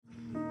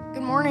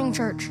Good morning,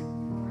 church.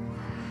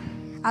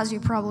 As you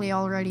probably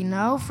already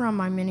know from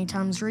my many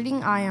times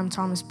reading, I am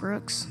Thomas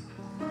Brooks.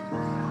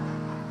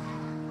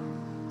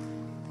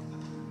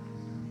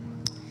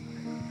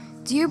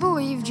 Do you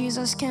believe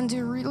Jesus can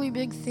do really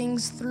big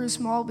things through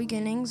small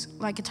beginnings,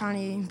 like a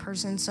tiny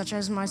person such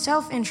as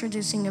myself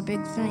introducing a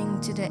big thing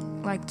today,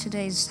 like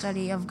today's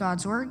study of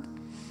God's Word?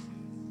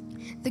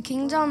 The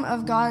kingdom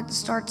of God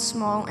starts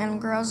small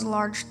and grows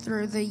large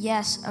through the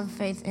yes of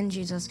faith in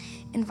Jesus,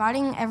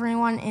 inviting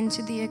everyone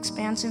into the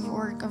expansive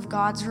work of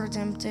God's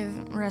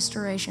redemptive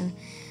restoration.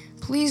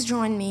 Please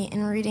join me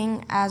in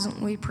reading as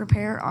we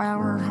prepare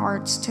our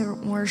hearts to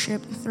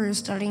worship through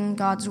studying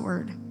God's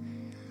Word.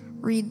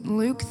 Read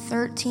Luke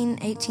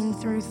 13:18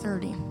 through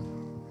 30.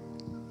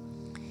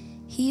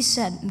 He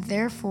said,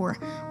 "Therefore,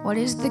 what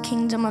is the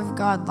kingdom of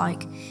God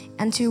like,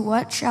 and to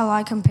what shall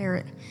I compare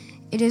it?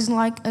 It is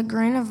like a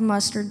grain of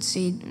mustard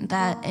seed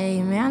that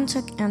a man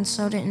took and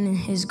sowed it in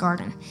his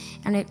garden,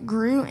 and it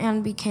grew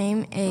and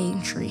became a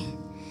tree.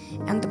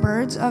 And the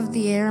birds of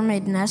the air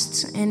made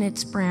nests in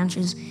its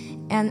branches."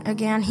 And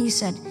again he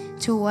said,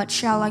 "To what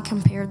shall I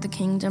compare the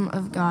kingdom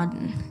of God?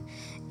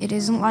 It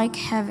is like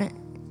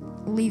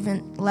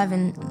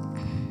leaven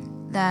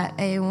that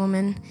a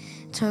woman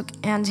took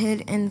and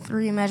hid in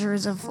 3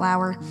 measures of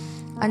flour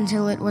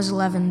until it was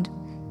leavened."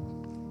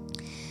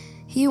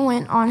 He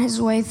went on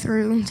his way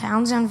through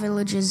towns and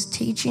villages,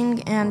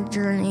 teaching and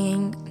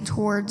journeying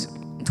toward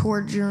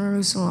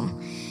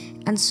Jerusalem.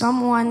 And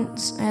someone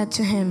said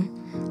to him,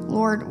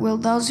 "Lord, will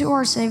those who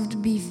are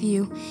saved be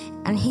few?"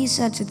 And he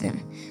said to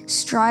them,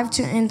 "Strive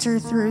to enter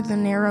through the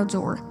narrow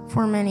door,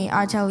 for many,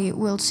 I tell you,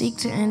 will seek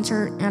to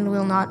enter and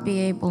will not be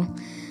able.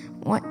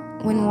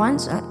 When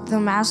once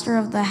the master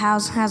of the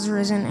house has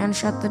risen and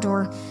shut the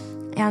door,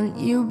 and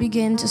you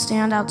begin to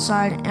stand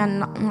outside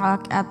and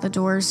knock at the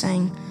door,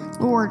 saying,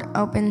 'Lord,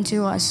 open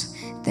to us,'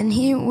 then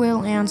he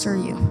will answer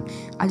you,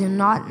 'I do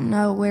not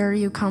know where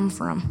you come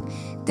from.'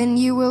 Then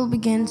you will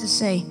begin to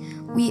say,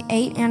 'We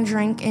ate and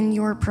drank in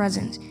your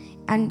presence,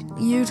 and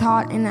you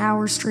taught in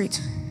our streets.'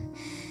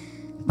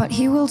 But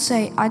he will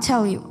say, 'I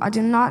tell you, I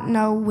do not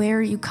know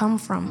where you come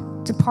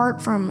from.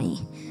 Depart from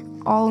me,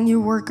 all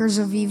you workers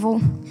of evil.'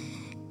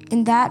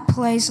 In that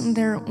place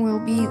there will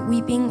be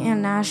weeping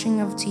and gnashing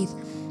of teeth,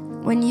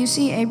 when you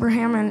see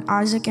Abraham and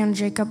Isaac and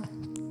Jacob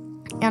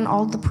and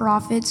all the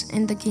prophets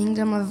in the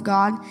kingdom of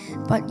God,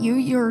 but you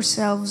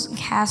yourselves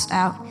cast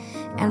out.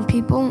 And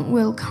people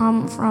will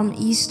come from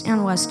east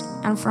and west,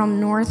 and from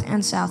north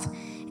and south,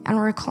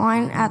 and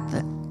recline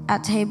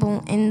at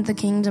table in the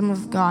kingdom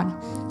of God.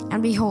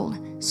 And behold,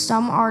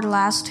 some are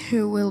last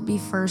who will be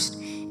first,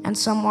 and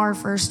some are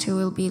first who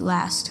will be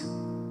last.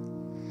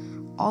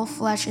 All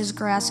flesh is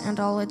grass, and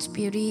all its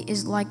beauty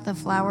is like the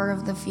flower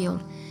of the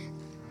field.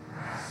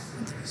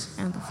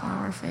 And the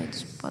flower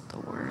fades, but the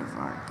word of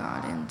our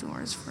God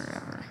endures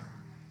forever."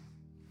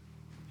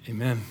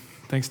 Amen.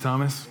 Thanks,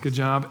 Thomas. Good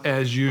job,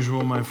 as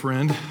usual, my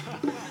friend.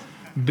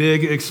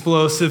 Big,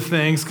 explosive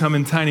things come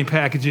in tiny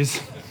packages.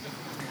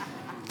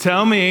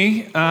 Tell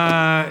me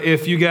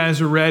if you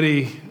guys are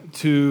ready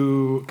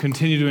to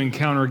continue to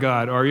encounter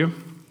God. Are you?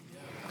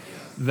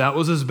 That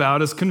was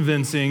about as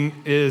convincing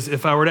as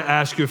if I were to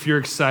ask you if you're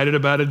excited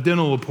about a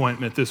dental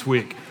appointment this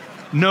week.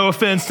 No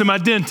offense to my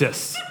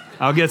dentist.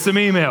 I'll get some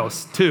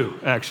emails too,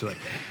 actually.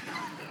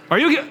 Are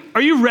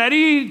you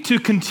ready to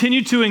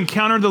continue to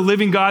encounter the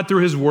living God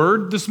through his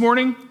word this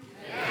morning?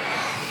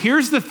 Yes.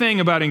 Here's the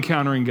thing about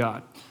encountering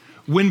God.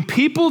 When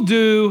people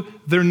do,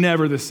 they're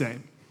never the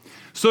same.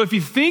 So if you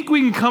think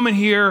we can come in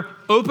here,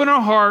 open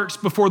our hearts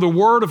before the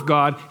word of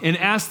God and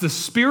ask the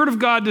Spirit of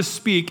God to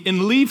speak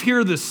and leave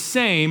here the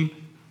same,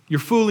 you're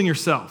fooling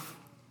yourself.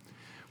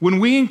 When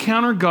we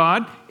encounter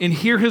God and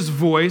hear his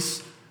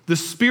voice, the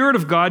Spirit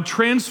of God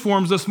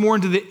transforms us more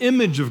into the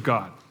image of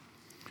God,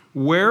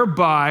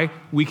 whereby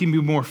we can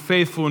be more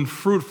faithful and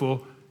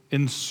fruitful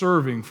in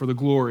serving for the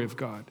glory of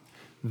God.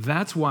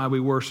 That's why we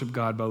worship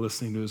God by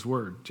listening to his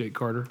word. Jake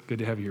Carter, good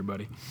to have you here,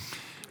 buddy.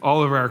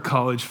 All of our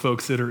college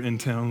folks that are in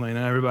town, and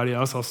everybody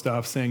else, I'll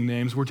stop saying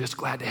names. We're just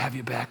glad to have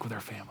you back with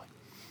our family.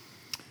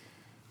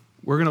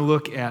 We're going to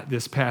look at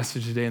this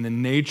passage today and the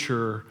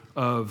nature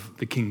of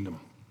the kingdom.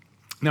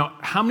 Now,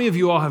 how many of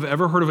you all have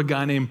ever heard of a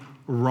guy named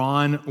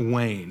Ron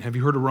Wayne? Have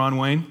you heard of Ron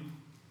Wayne?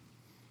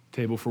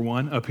 Table for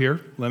one up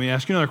here. Let me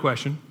ask you another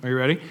question. Are you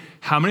ready?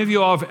 How many of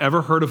you all have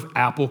ever heard of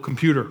Apple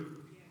Computer?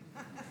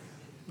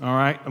 All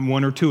right, and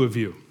 1 or 2 of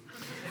you.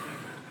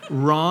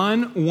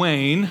 Ron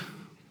Wayne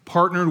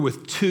partnered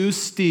with 2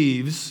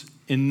 Steves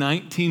in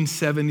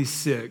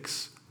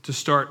 1976 to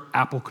start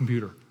Apple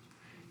Computer.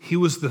 He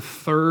was the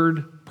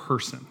 3rd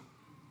person.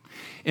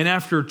 And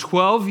after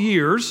 12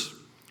 years,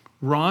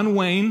 Ron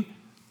Wayne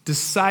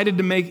decided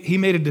he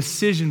made a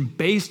decision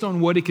based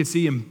on what he could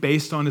see and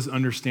based on his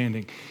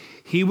understanding.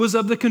 He was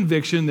of the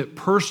conviction that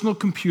personal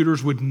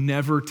computers would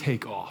never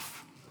take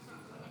off.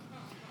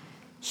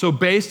 So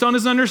based on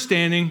his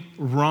understanding,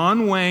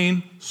 Ron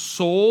Wayne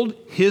sold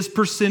his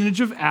percentage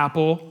of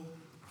Apple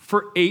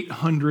for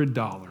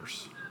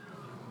 $800.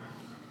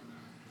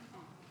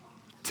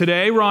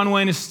 Today, Ron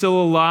Wayne is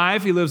still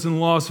alive. He lives in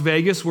Las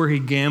Vegas where he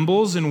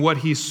gambles, and what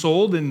he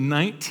sold in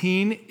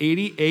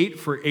 1988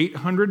 for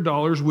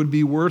 $800 would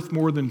be worth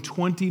more than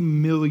 $20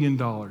 million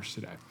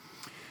today.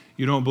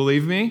 You don't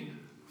believe me?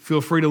 Feel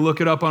free to look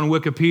it up on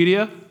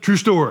Wikipedia. True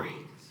story.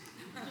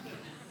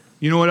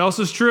 You know what else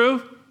is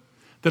true?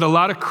 That a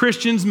lot of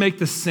Christians make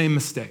the same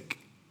mistake.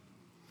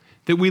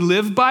 That we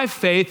live by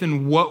faith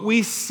in what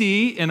we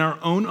see in our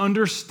own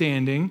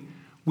understanding.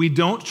 We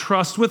don't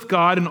trust with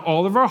God in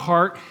all of our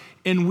heart,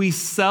 and we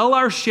sell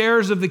our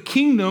shares of the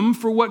kingdom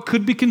for what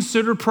could be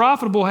considered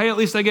profitable. Hey, at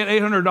least I get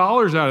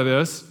 $800 out of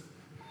this.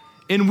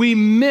 And we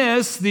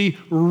miss the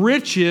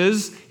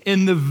riches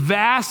and the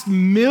vast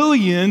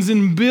millions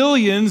and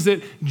billions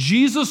that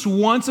Jesus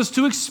wants us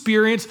to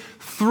experience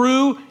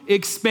through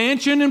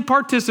expansion and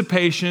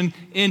participation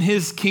in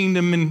his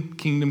kingdom and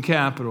kingdom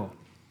capital.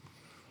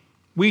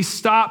 We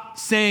stop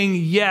saying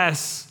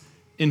yes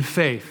in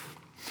faith.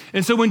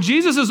 And so when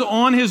Jesus is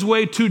on his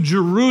way to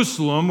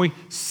Jerusalem, we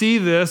see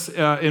this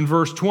in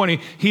verse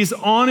 20. He's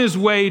on his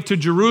way to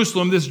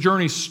Jerusalem. This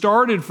journey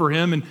started for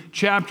him in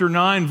chapter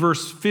 9,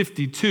 verse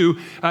 52.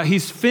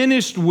 He's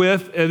finished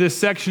with this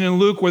section in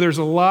Luke where there's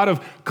a lot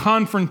of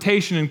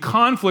confrontation and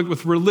conflict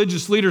with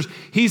religious leaders.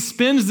 He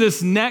spends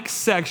this next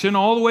section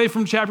all the way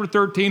from chapter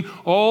 13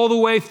 all the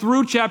way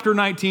through chapter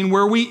 19,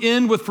 where we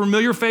end with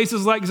familiar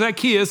faces like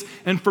Zacchaeus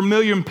and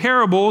familiar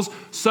parables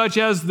such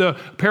as the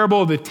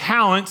parable of the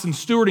talents and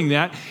stewarding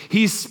that.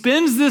 He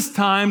spends this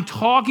time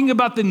talking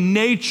about the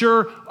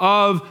nature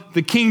of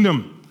the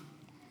kingdom.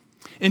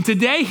 And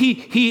today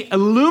he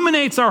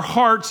illuminates our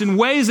hearts in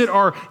ways that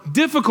are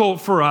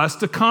difficult for us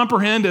to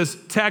comprehend as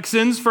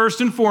Texans,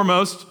 first and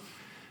foremost,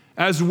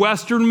 as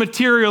Western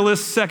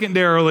materialists,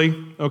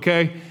 secondarily,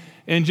 okay,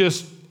 and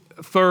just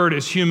third,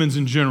 as humans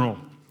in general.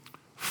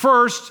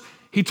 First,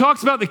 he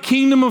talks about the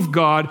kingdom of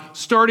God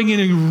starting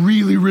in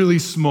really, really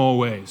small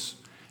ways.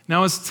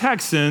 Now, as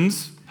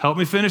Texans, help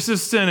me finish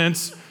this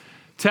sentence,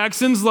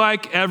 Texans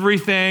like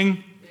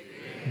everything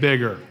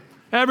bigger.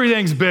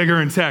 Everything's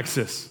bigger in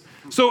Texas.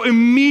 So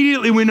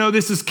immediately we know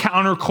this is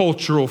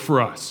countercultural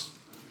for us.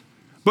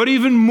 But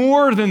even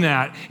more than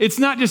that, it's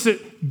not just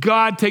that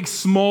God takes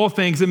small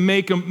things and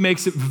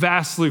makes it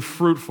vastly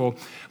fruitful,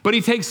 but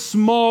he takes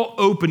small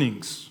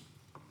openings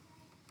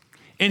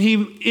and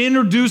he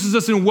introduces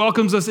us and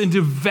welcomes us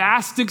into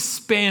vast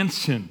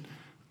expansion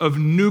of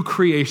new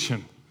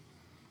creation.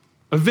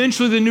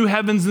 Eventually, the new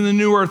heavens and the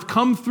new earth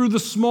come through the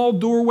small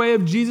doorway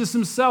of Jesus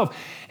himself.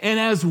 And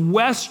as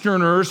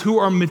Westerners who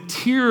are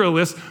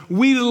materialists,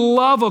 we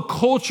love a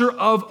culture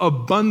of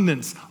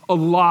abundance a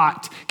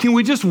lot. Can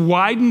we just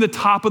widen the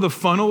top of the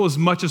funnel as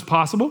much as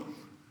possible?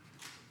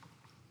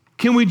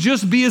 Can we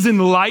just be as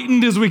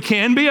enlightened as we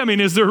can be? I mean,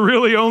 is there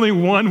really only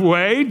one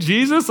way?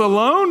 Jesus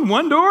alone?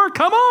 One door?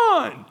 Come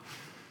on.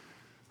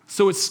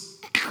 So it's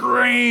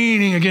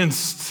graining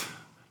against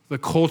the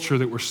culture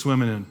that we're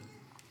swimming in.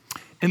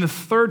 And the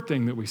third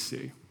thing that we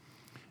see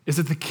is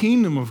that the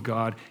kingdom of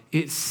God,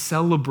 it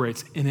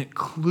celebrates and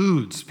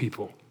includes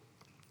people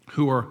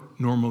who are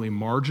normally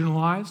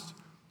marginalized,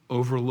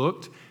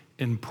 overlooked,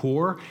 and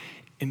poor.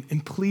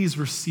 And please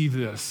receive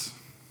this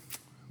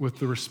with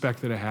the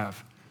respect that I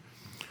have.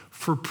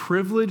 For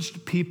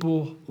privileged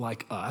people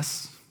like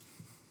us,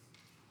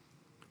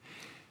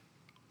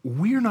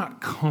 we're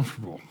not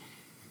comfortable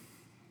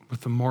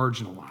with the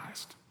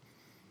marginalized,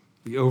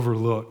 the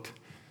overlooked,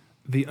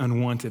 the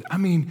unwanted. I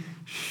mean,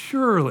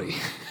 surely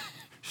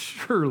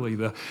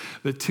the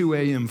 2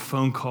 a.m.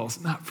 phone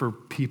calls, not for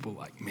people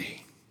like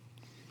me.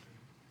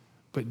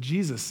 But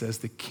Jesus says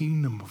the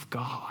kingdom of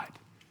God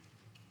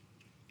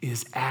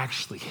is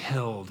actually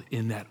held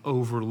in that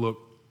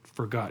overlooked,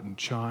 forgotten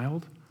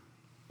child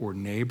or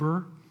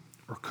neighbor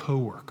or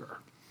coworker.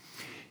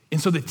 And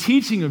so the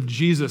teaching of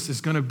Jesus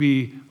is going to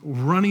be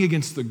running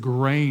against the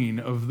grain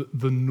of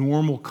the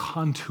normal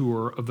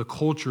contour of the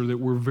culture that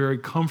we're very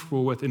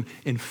comfortable with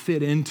and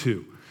fit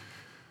into.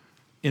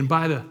 And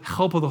by the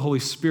help of the Holy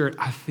Spirit,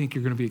 I think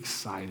you're going to be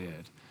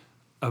excited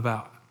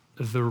about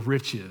the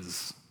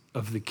riches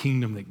of the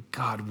kingdom that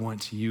God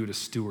wants you to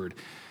steward.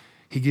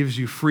 He gives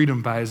you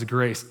freedom by his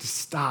grace to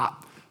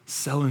stop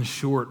selling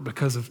short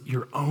because of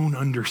your own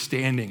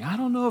understanding. I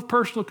don't know if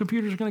personal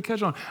computers are going to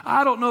catch on.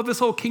 I don't know if this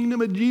whole kingdom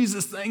of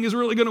Jesus thing is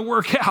really going to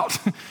work out.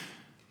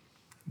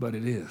 But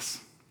it is.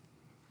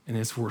 And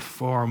it's worth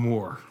far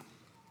more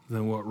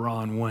than what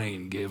Ron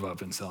Wayne gave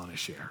up in selling his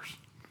shares.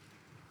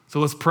 So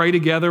let's pray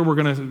together. We're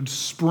going to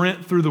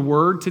sprint through the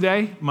word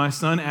today. My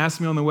son asked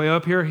me on the way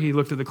up here, he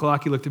looked at the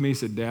clock, he looked at me, he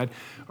said, "Dad,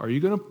 are you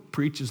going to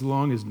preach as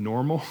long as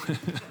normal?"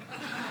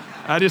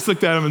 I just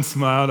looked at him and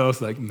smiled. I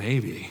was like,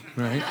 maybe,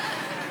 right?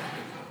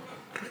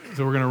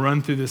 So we're going to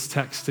run through this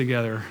text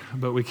together,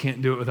 but we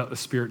can't do it without the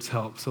Spirit's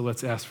help. So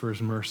let's ask for his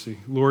mercy.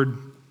 Lord,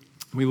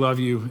 we love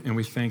you and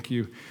we thank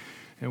you.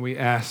 And we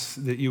ask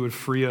that you would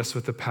free us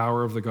with the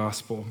power of the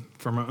gospel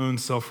from our own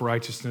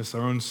self-righteousness,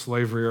 our own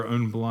slavery, our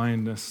own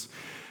blindness,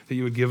 that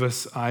you would give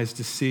us eyes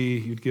to see,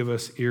 you'd give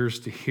us ears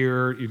to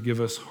hear, you'd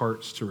give us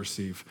hearts to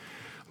receive.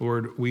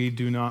 Lord, we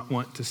do not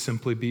want to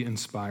simply be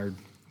inspired.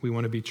 We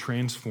want to be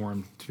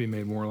transformed to be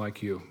made more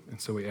like you. And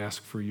so we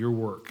ask for your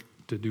work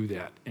to do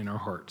that in our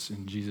hearts.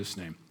 In Jesus'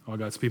 name. All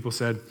God's people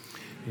said,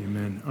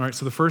 amen. All right,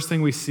 so the first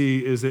thing we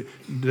see is that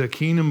the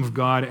kingdom of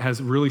God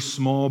has really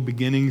small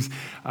beginnings,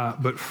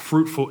 but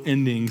fruitful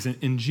endings.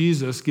 And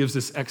Jesus gives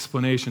this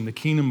explanation. The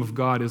kingdom of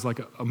God is like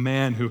a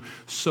man who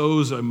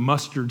sows a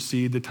mustard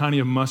seed, the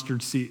tiniest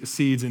mustard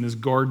seeds in his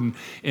garden,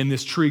 and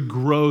this tree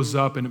grows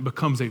up and it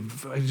becomes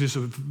just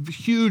a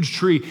huge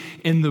tree.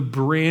 And the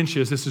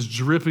branches, this is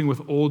dripping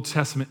with Old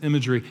Testament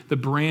imagery, the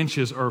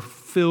branches are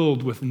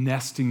filled with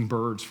nesting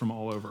birds from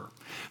all over.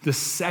 The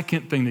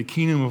second thing, the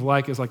kingdom of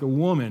light, is like a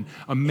woman.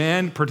 A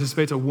man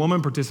participates, a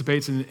woman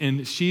participates,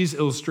 and she's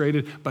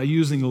illustrated by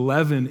using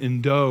leaven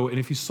in dough. And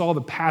if you saw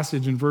the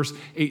passage in verse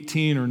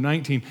 18 or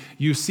 19,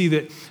 you see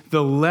that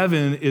the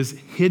leaven is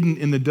hidden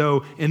in the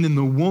dough, and then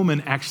the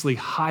woman actually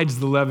hides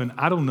the leaven.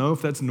 I don't know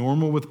if that's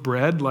normal with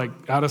bread, like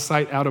out of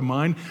sight, out of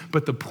mind,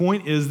 but the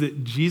point is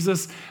that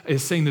Jesus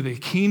is saying that the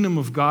kingdom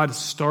of God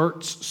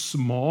starts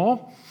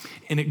small,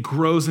 and it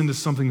grows into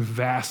something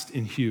vast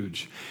and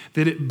huge.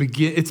 That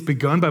it's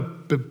begun by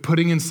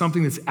putting in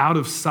something that's out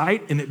of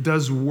sight, and it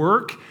does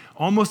work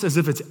almost as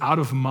if it's out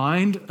of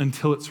mind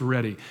until it's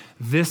ready.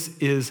 This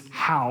is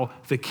how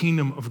the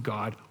kingdom of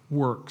God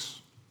works.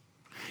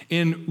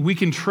 And we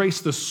can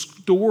trace the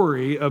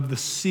story of the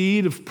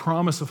seed of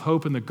promise of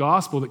hope in the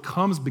gospel that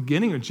comes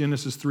beginning of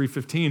Genesis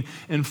 3:15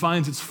 and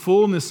finds its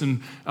fullness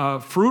and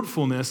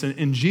fruitfulness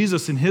in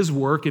Jesus and his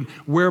work, and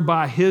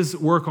whereby his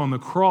work on the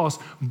cross,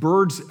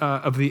 birds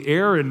of the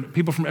air and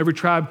people from every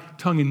tribe,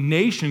 tongue, and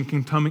nation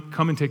can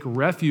come and take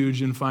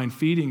refuge and find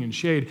feeding and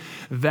shade.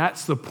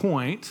 That's the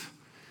point.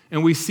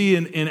 And we see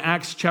in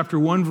Acts chapter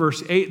 1,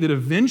 verse 8, that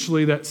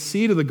eventually that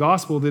seed of the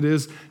gospel that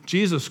is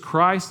Jesus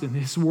Christ and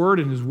his word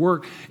and his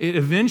work, it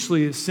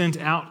eventually is sent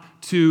out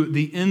to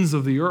the ends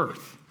of the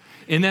earth.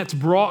 And that's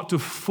brought to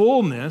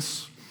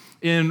fullness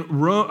in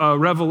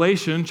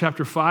Revelation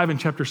chapter 5 and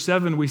chapter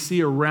 7. We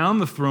see around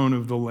the throne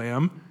of the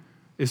Lamb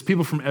is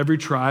people from every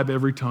tribe,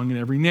 every tongue, and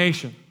every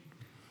nation.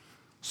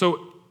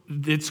 So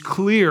it's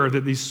clear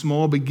that these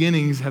small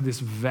beginnings have this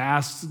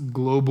vast,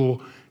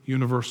 global,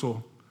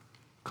 universal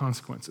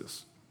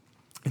consequences.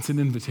 It's an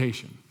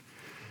invitation.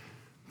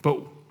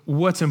 But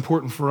what's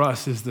important for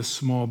us is the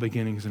small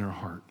beginnings in our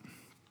heart.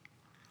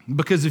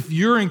 Because if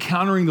you're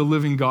encountering the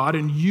living God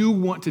and you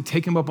want to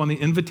take him up on the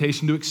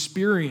invitation to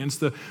experience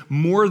the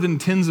more than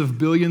tens of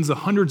billions, the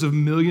hundreds of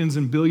millions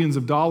and billions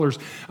of dollars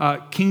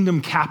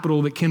kingdom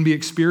capital that can be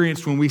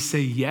experienced when we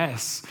say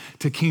yes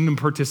to kingdom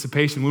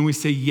participation, when we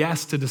say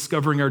yes to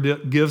discovering our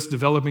gifts,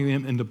 developing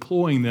them, and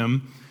deploying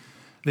them,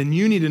 then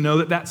you need to know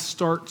that that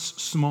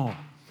starts small.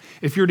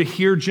 If you're to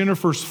hear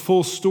Jennifer's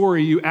full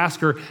story, you ask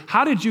her,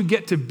 how did you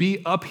get to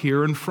be up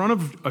here in front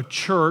of a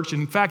church,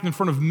 in fact, in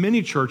front of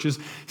many churches,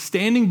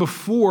 standing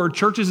before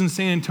churches in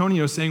San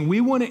Antonio saying, we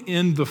want to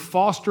end the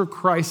foster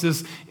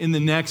crisis in the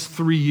next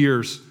 3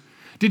 years?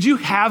 Did you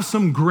have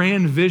some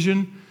grand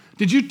vision?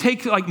 Did you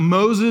take like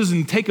Moses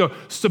and take a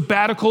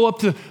sabbatical up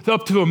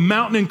to a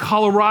mountain in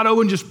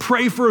Colorado and just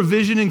pray for a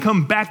vision and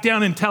come back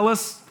down and tell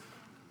us?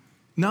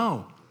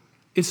 No,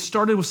 it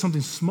started with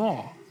something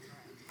small.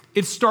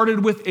 It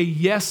started with a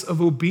yes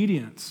of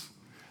obedience.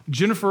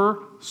 Jennifer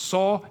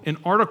saw an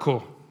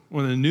article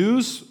on a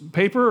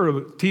newspaper or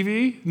a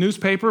TV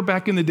newspaper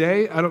back in the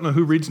day. I don't know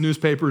who reads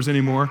newspapers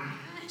anymore.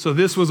 So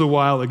this was a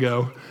while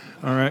ago.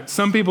 All right.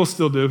 Some people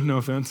still do, no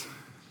offense.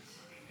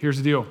 Here's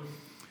the deal.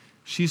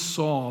 She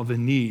saw the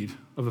need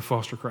of the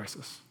foster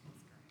crisis.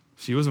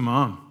 She was a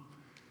mom.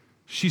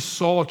 She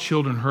saw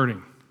children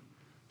hurting.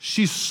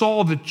 She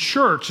saw the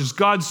church as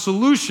God's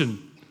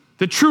solution.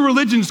 The true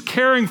religion's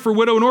caring for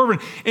widow and orphan.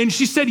 And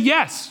she said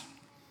yes.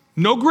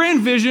 No grand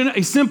vision,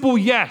 a simple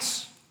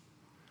yes.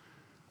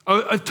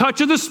 A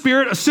touch of the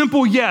Spirit, a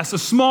simple yes, a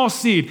small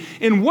seed.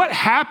 And what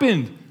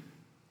happened?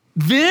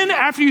 Then,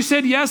 after you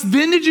said yes,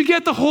 then did you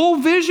get the whole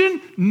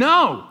vision?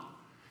 No.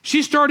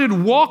 She started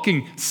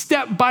walking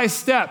step by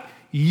step.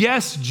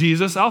 Yes,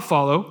 Jesus, I'll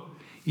follow.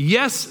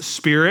 Yes,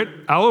 Spirit,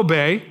 I'll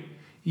obey.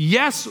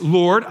 Yes,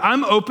 Lord,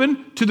 I'm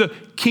open to the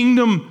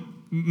kingdom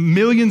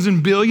millions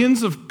and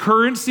billions of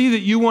currency that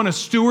you want to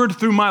steward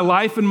through my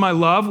life and my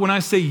love when I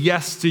say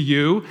yes to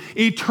you.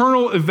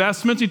 Eternal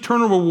investments,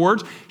 eternal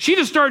rewards. She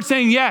just started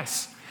saying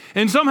yes.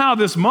 And somehow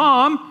this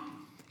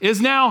mom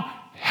is now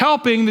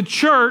helping the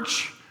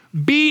church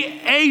be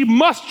a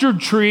mustard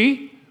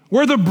tree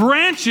where the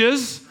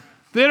branches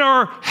that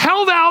are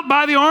held out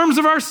by the arms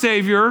of our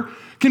Savior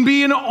can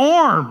be an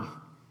arm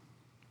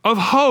of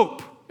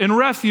hope and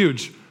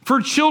refuge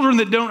for children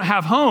that don't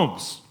have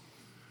homes.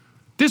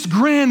 This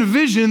grand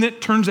vision that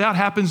turns out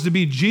happens to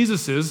be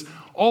Jesus's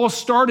all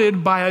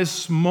started by a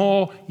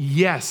small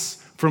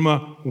yes from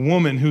a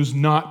woman who's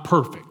not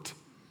perfect.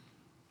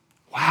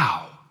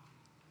 Wow.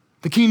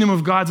 The kingdom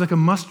of God's like a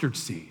mustard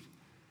seed.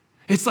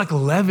 It's like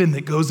leaven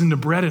that goes into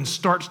bread and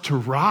starts to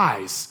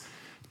rise,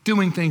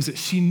 doing things that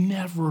she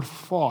never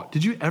thought.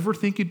 Did you ever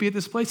think you'd be at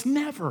this place?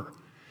 Never.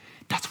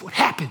 That's what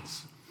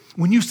happens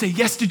when you say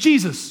yes to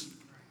Jesus.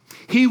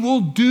 He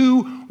will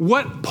do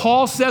what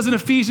Paul says in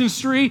Ephesians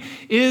 3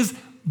 is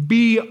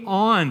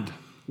beyond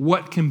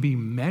what can be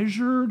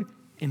measured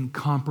and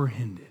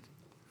comprehended.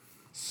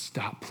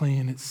 Stop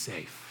playing it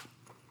safe.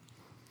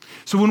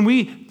 So when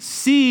we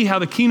see how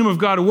the kingdom of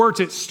God works,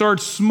 it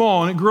starts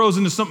small and it grows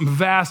into something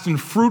vast and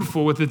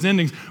fruitful with its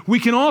endings. We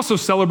can also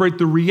celebrate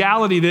the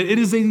reality that it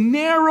is a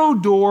narrow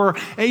door,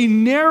 a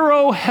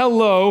narrow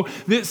hello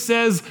that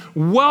says,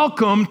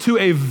 welcome to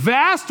a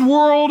vast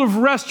world of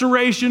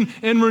restoration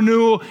and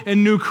renewal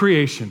and new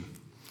creation.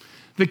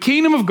 The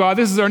kingdom of God,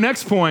 this is our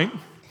next point,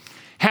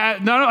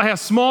 not only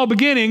has small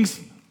beginnings,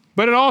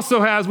 but it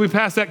also has, we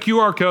passed that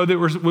QR code that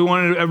we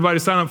wanted everybody to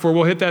sign up for.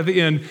 We'll hit that at the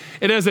end.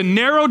 It has a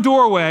narrow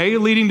doorway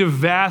leading to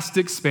vast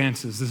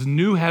expanses, this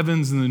new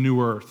heavens and the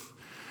new earth.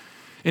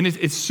 And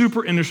it's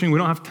super interesting. We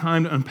don't have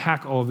time to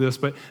unpack all of this,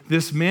 but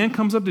this man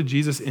comes up to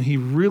Jesus and he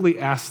really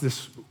asks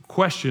this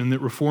question that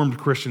Reformed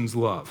Christians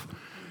love.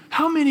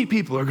 How many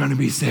people are going to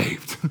be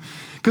saved?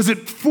 Because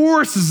it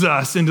forces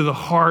us into the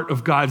heart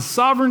of God's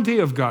sovereignty,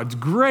 of God's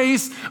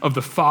grace, of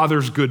the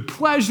Father's good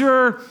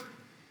pleasure.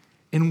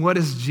 And what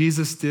does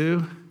Jesus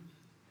do?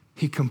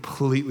 He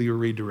completely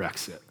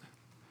redirects it.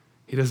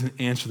 He doesn't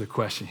answer the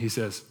question. He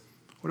says,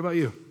 what about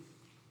you?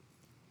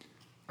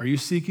 Are you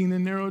seeking the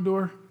narrow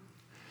door?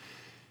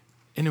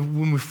 And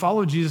when we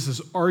follow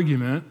Jesus'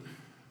 argument,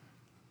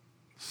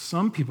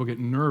 some people get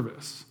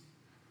nervous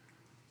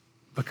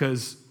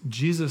because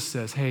Jesus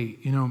says, hey,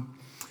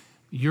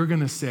 you're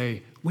going to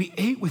say, we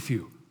ate with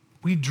you.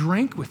 We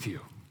drank with you.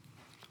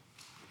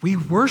 We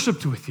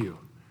worshiped with you.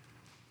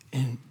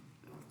 And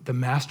the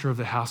master of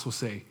the house will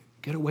say,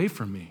 get away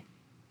from me.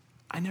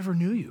 I never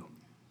knew you.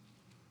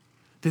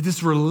 That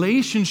this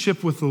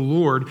relationship with the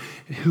Lord,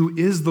 who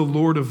is the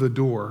Lord of the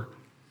door,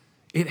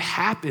 it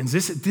happens.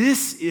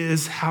 This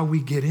is how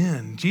we get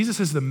in. Jesus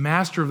is the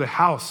master of the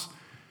house,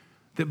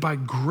 that by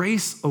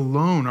grace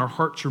alone, our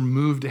hearts are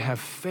moved to have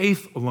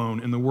faith alone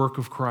in the work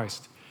of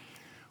Christ.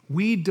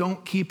 We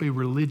don't keep a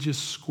religious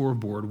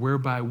scoreboard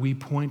whereby we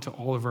point to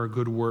all of our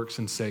good works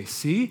and say,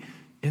 see,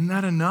 isn't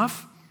that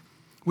enough?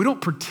 We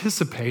don't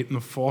participate in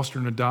the foster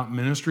and adopt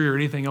ministry or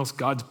anything else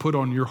God's put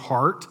on your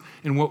heart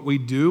in what we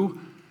do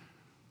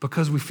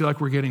because we feel like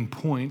we're getting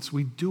points.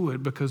 We do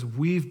it because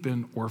we've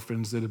been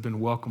orphans that have been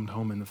welcomed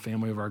home in the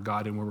family of our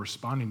God and we're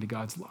responding to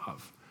God's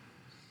love.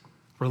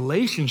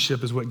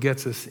 Relationship is what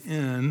gets us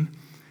in,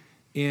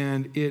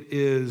 and it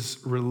is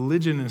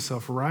religion and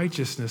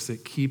self-righteousness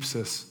that keeps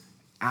us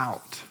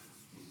out.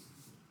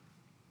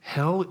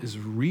 Hell is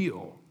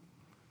real,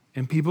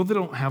 and people that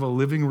don't have a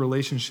living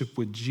relationship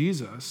with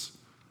Jesus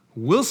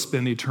will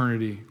spend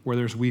eternity where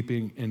there's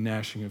weeping and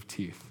gnashing of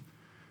teeth.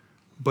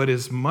 But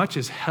as much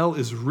as hell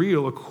is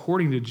real,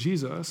 according to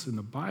Jesus in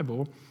the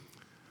Bible,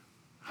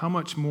 how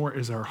much more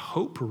is our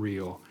hope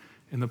real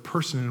in the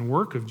person and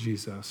work of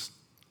Jesus?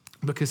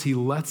 Because he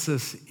lets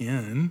us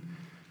in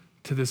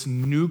to this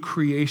new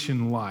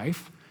creation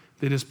life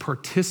that is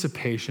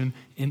participation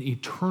in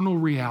eternal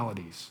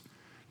realities,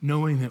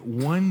 knowing that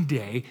one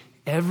day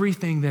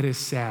everything that is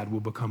sad will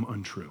become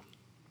untrue.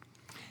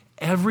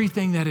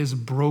 Everything that is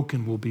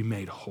broken will be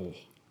made whole.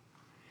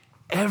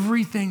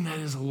 Everything that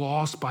is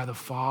lost by the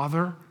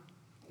Father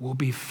will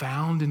be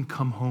found and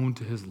come home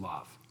to his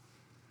love.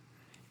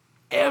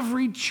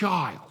 Every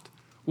child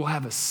will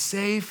have a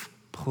safe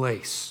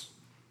place.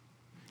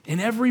 And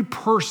every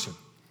person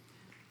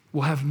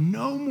will have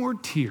no more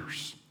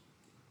tears,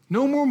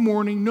 no more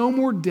mourning, no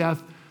more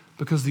death,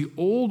 because the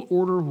old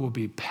order will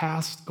be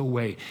passed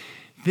away.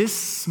 This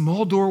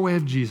small doorway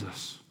of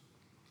Jesus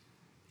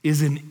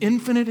is an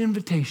infinite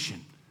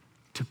invitation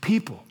to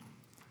people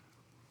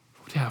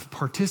to have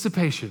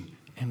participation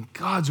in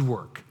God's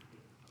work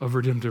of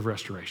redemptive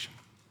restoration.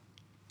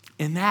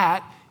 And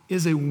that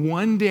is a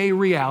one-day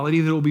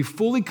reality that will be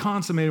fully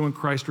consummated when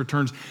Christ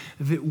returns,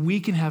 that we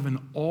can have an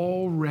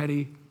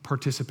already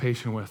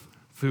participation with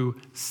through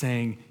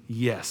saying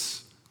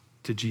yes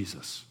to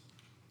Jesus,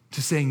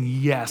 to saying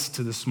yes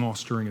to the small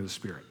stirring of the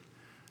Spirit,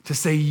 to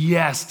say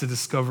yes to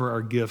discover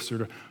our gifts or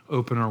to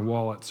open our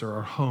wallets or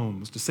our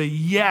homes, to say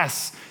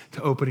yes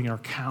to opening our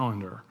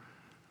calendar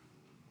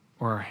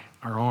or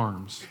our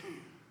arms,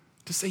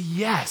 to say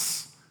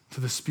yes to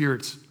the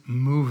Spirit's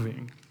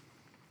moving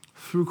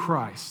through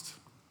Christ.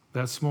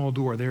 That small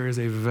door, there is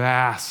a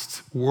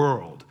vast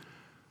world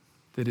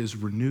that is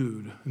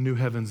renewed, new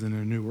heavens and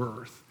a new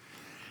earth.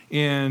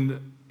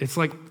 And it's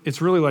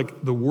really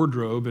like the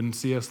wardrobe in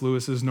C.S.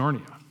 Lewis's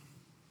Narnia.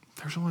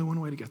 There's only one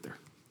way to get there.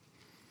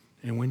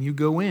 And when you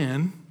go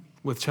in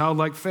with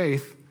childlike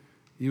faith,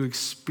 you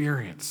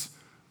experience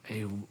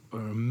an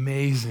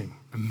amazing,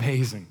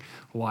 amazing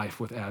life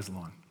with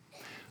Aslan.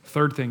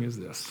 Third thing is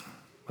this.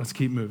 Let's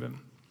keep moving.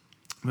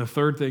 The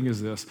third thing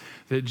is this,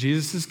 that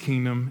Jesus'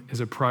 kingdom is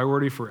a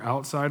priority for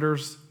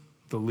outsiders,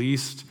 the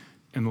least,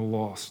 and the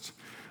lost.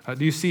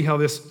 Do you see how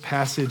this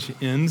passage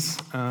ends?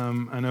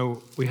 I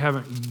know we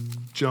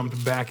haven't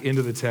jumped back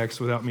into the text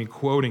without me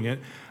quoting it,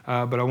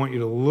 but I want you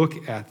to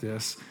look at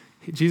this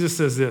Jesus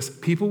says this,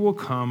 people will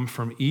come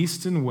from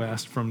east and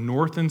west, from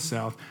north and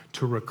south,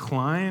 to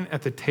recline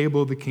at the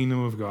table of the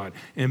kingdom of God.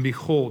 And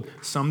behold,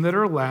 some that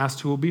are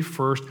last who will be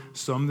first,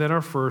 some that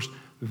are first,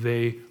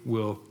 they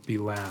will be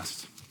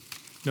last.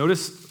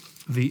 Notice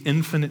the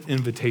infinite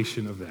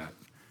invitation of that.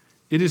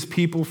 It is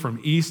people from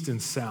east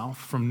and south,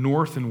 from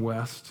north and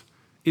west.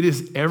 It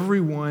is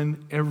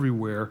everyone,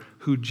 everywhere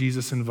who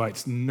Jesus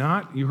invites.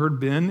 Not, you heard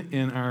Ben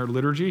in our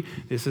liturgy,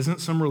 this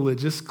isn't some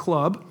religious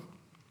club.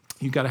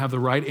 You've got to have the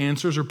right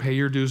answers or pay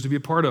your dues to be a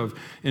part of.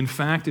 In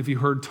fact, if you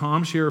heard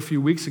Tom share a few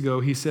weeks ago,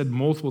 he said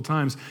multiple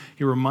times,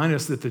 he reminded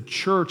us that the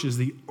church is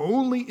the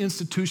only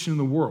institution in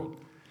the world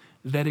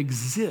that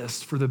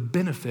exists for the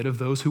benefit of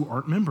those who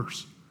aren't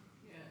members.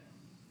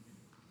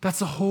 That's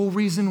the whole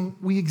reason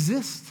we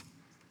exist.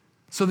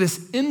 So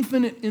this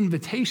infinite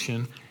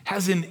invitation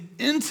has an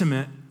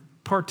intimate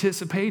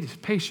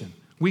participation.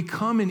 We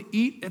come and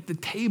eat at the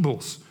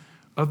tables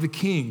of the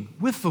King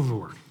with the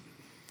Lord.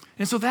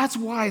 And so that's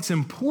why it's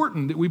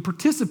important that we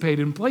participate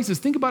in places.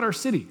 Think about our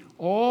city.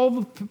 All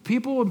the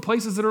people and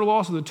places that are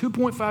lost, the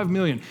 2.5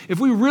 million.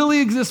 If we really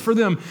exist for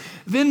them,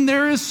 then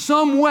there is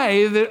some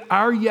way that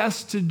our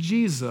yes to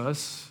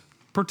Jesus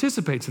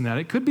participates in that.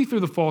 It could be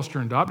through the foster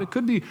and adopt. It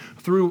could be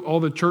through all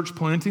the church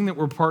planting that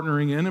we're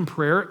partnering in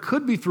prayer. It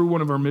could be through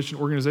one of our mission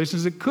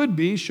organizations. It could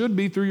be, should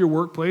be through your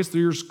workplace,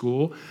 through your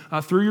school,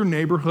 through your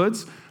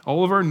neighborhoods.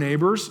 All of our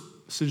neighbors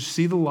should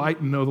see the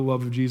light and know the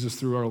love of Jesus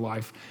through our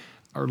life,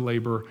 our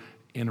labor,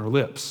 and our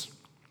lips.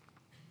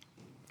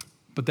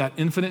 But that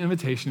infinite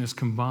invitation is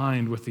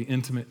combined with the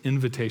intimate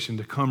invitation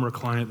to come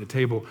recline at the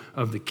table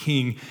of the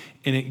King,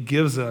 and it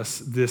gives us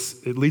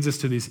this, it leads us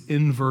to these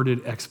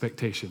inverted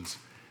expectations.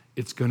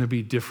 It's going to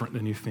be different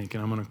than you think,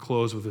 and I'm going to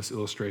close with this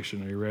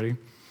illustration. Are you ready?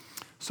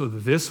 So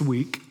this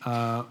week,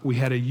 we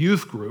had a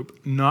youth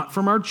group, not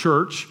from our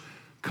church,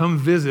 come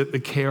visit the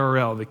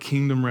KRL, the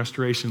Kingdom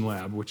Restoration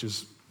Lab, which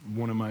is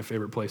one of my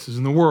favorite places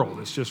in the world.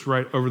 It's just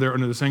right over there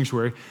under the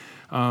sanctuary.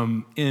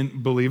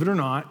 And believe it or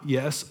not,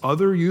 yes,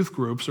 other youth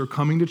groups are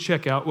coming to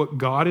check out what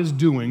God is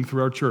doing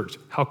through our church.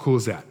 How cool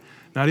is that?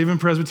 Not even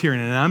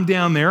Presbyterian. And I'm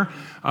down there,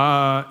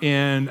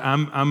 and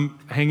I'm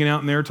hanging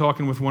out in there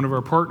talking with one of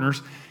our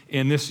partners,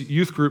 and this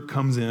youth group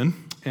comes in,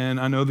 and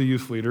I know the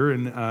youth leader,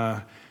 and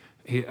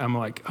I'm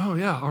like, oh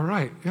yeah, all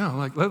right. Yeah,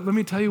 like let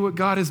me tell you what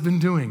God has been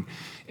doing.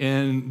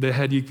 And the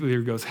head youth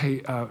leader goes,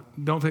 hey,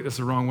 don't take this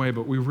the wrong way,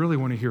 but we really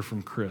want to hear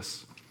from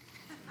Chris.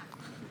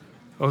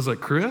 I was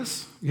like,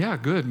 Chris? Yeah,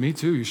 good, me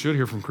too. You should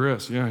hear from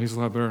Chris. Yeah, he's a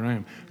lot better than I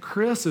am.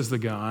 Chris is the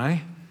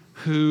guy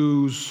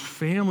whose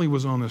family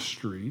was on the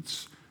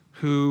streets,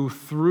 who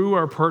through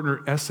our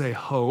partner SA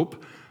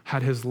Hope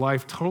had his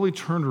life totally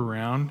turned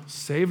around,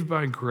 saved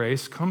by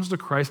grace, comes to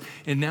Christ,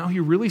 and now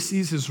he really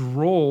sees his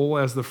role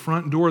as the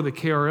front door of the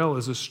KRL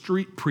as a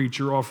street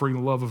preacher offering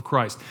the love of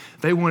Christ.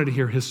 They wanted to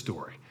hear his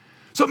story.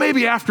 So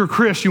maybe after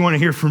Chris, you want to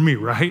hear from me,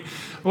 right?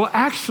 Well,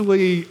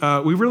 actually,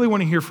 we really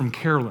want to hear from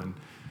Carolyn.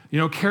 You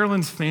know,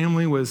 Carolyn's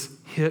family was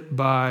hit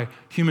by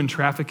human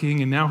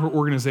trafficking, and now her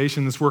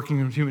organization that's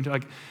working on human,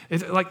 can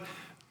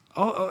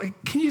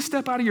you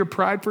step out of your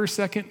pride for a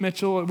second,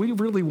 Mitchell? We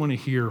really want to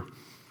hear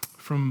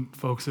from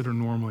folks that are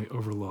normally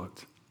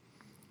overlooked.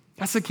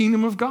 That's the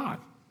kingdom of God.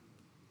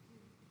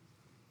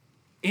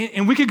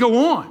 And we could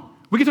go on.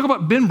 We could talk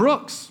about Ben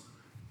Brooks.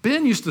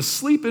 Ben used to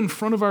sleep in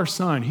front of our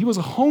sign. He was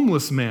a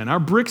homeless man. Our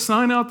brick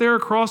sign out there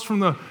across from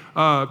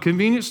the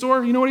convenience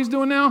store, you know what he's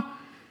doing now?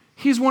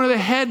 He's one of the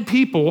head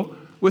people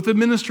with the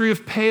ministry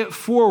of Pay It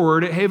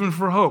Forward at Haven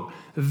for Hope.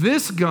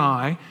 This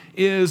guy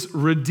is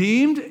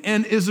redeemed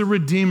and is a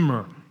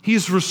redeemer.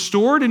 He's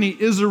restored and he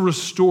is a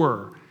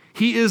restorer.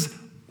 He is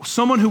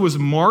someone who was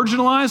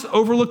marginalized,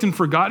 overlooked, and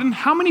forgotten.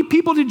 How many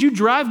people did you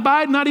drive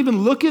by and not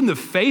even look in the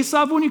face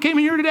of when you came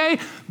in here today?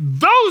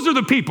 Those are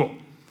the people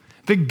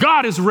that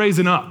God is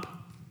raising up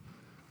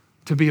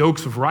to be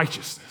oaks of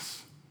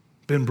righteousness.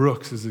 Ben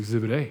Brooks is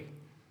Exhibit A.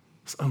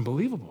 It's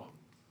unbelievable.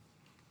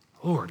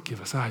 Lord, give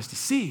us eyes to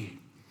see.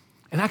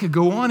 And I could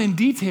go on in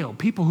detail.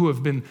 People who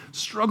have been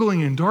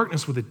struggling in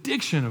darkness with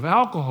addiction of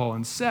alcohol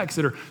and sex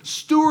that are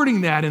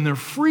stewarding that in their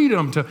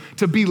freedom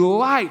to be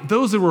light.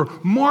 Those that were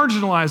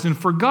marginalized and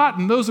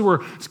forgotten. Those that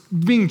were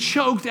being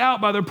choked out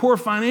by their poor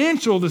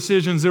financial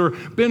decisions. That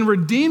have been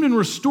redeemed and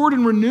restored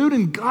and renewed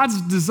in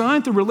God's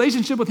design through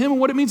relationship with Him and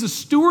what it means to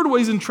steward what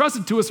He's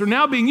entrusted to us are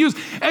now being used.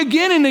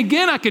 Again and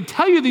again, I could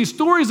tell you these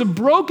stories of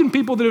broken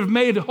people that have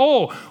made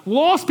whole.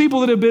 Lost people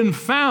that have been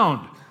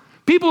found.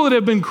 People that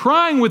have been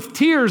crying with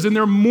tears in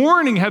their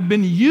mourning have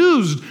been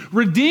used,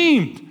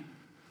 redeemed,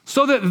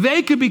 so that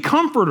they could be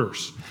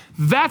comforters.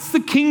 That's the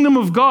kingdom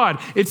of God.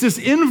 It's this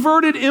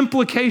inverted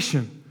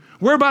implication,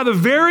 whereby the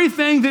very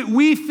thing that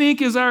we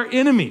think is our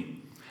enemy,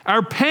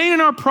 our pain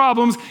and our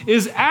problems,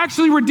 is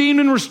actually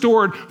redeemed and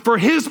restored for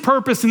His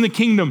purpose in the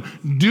kingdom.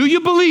 Do you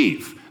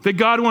believe that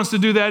God wants to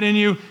do that in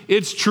you?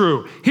 It's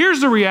true.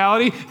 Here's the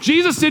reality.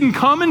 Jesus didn't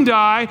come and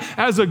die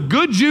as a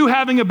good Jew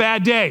having a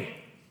bad day.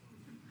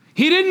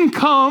 He didn't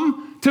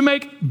come to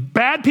make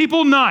bad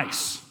people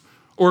nice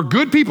or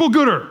good people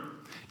gooder.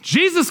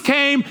 Jesus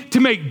came to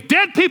make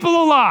dead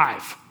people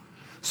alive,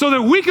 so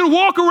that we can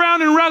walk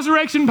around in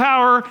resurrection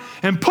power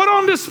and put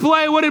on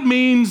display what it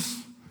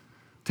means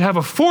to have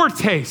a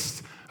foretaste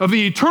of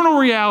the eternal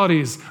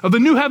realities of the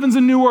new heavens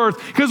and new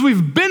earth, because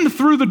we've been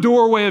through the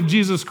doorway of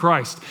Jesus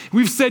Christ.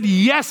 We've said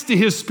yes to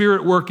his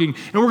Spirit working,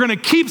 and we're going to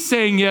keep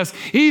saying yes,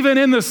 even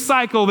in the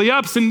cycle, the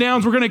ups and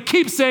downs. We're going to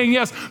keep saying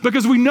yes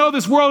because we know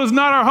this world is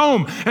not our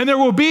home, and there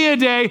will be a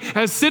day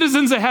as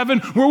citizens of heaven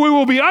where we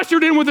will be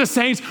ushered in with the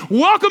saints,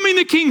 welcoming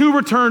the King who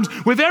returns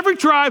with every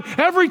tribe,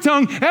 every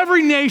tongue,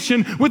 every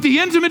nation, with the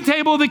intimate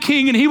table of the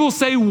King, and he will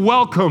say,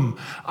 welcome.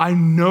 I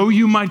know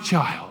you, my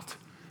child.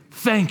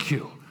 Thank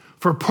you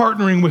for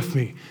partnering with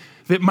me,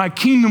 that my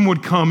kingdom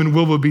would come and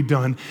will be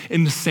done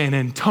in San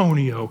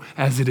Antonio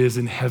as it is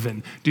in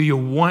heaven. Do you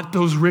want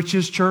those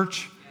riches,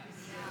 church?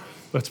 Yes.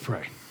 Let's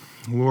pray.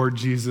 Lord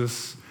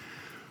Jesus,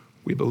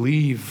 we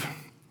believe,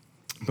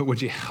 but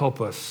would you help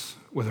us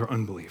with our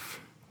unbelief?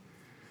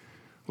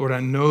 Lord, I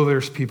know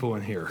there's people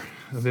in here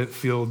that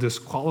feel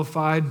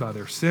disqualified by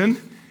their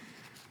sin.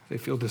 They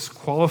feel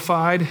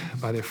disqualified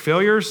by their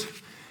failures,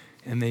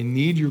 and they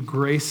need your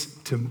grace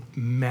to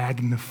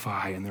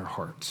magnify in their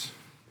hearts.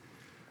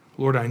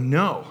 Lord, I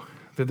know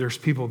that there's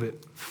people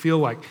that feel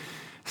like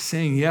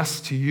saying yes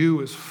to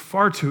you is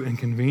far too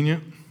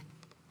inconvenient.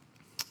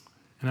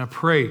 And I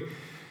pray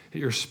that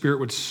your Spirit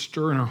would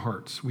stir in our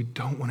hearts. We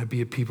don't want to be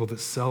a people that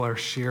sell our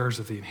shares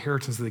of the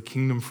inheritance of the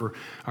kingdom for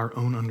our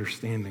own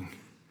understanding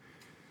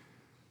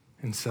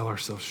and sell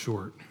ourselves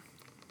short.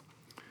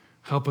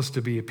 Help us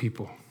to be a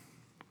people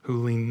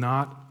who lean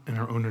not in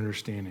our own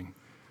understanding,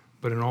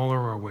 but in all of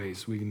our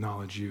ways, we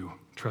acknowledge you,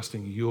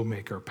 trusting you'll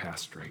make our path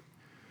straight.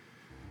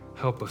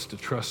 Help us to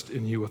trust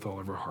in you with all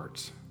of our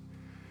hearts.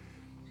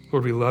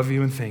 Lord, we love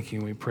you and thank you,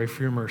 and we pray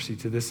for your mercy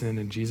to this end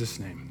in Jesus'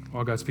 name.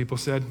 All God's people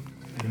said,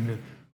 amen.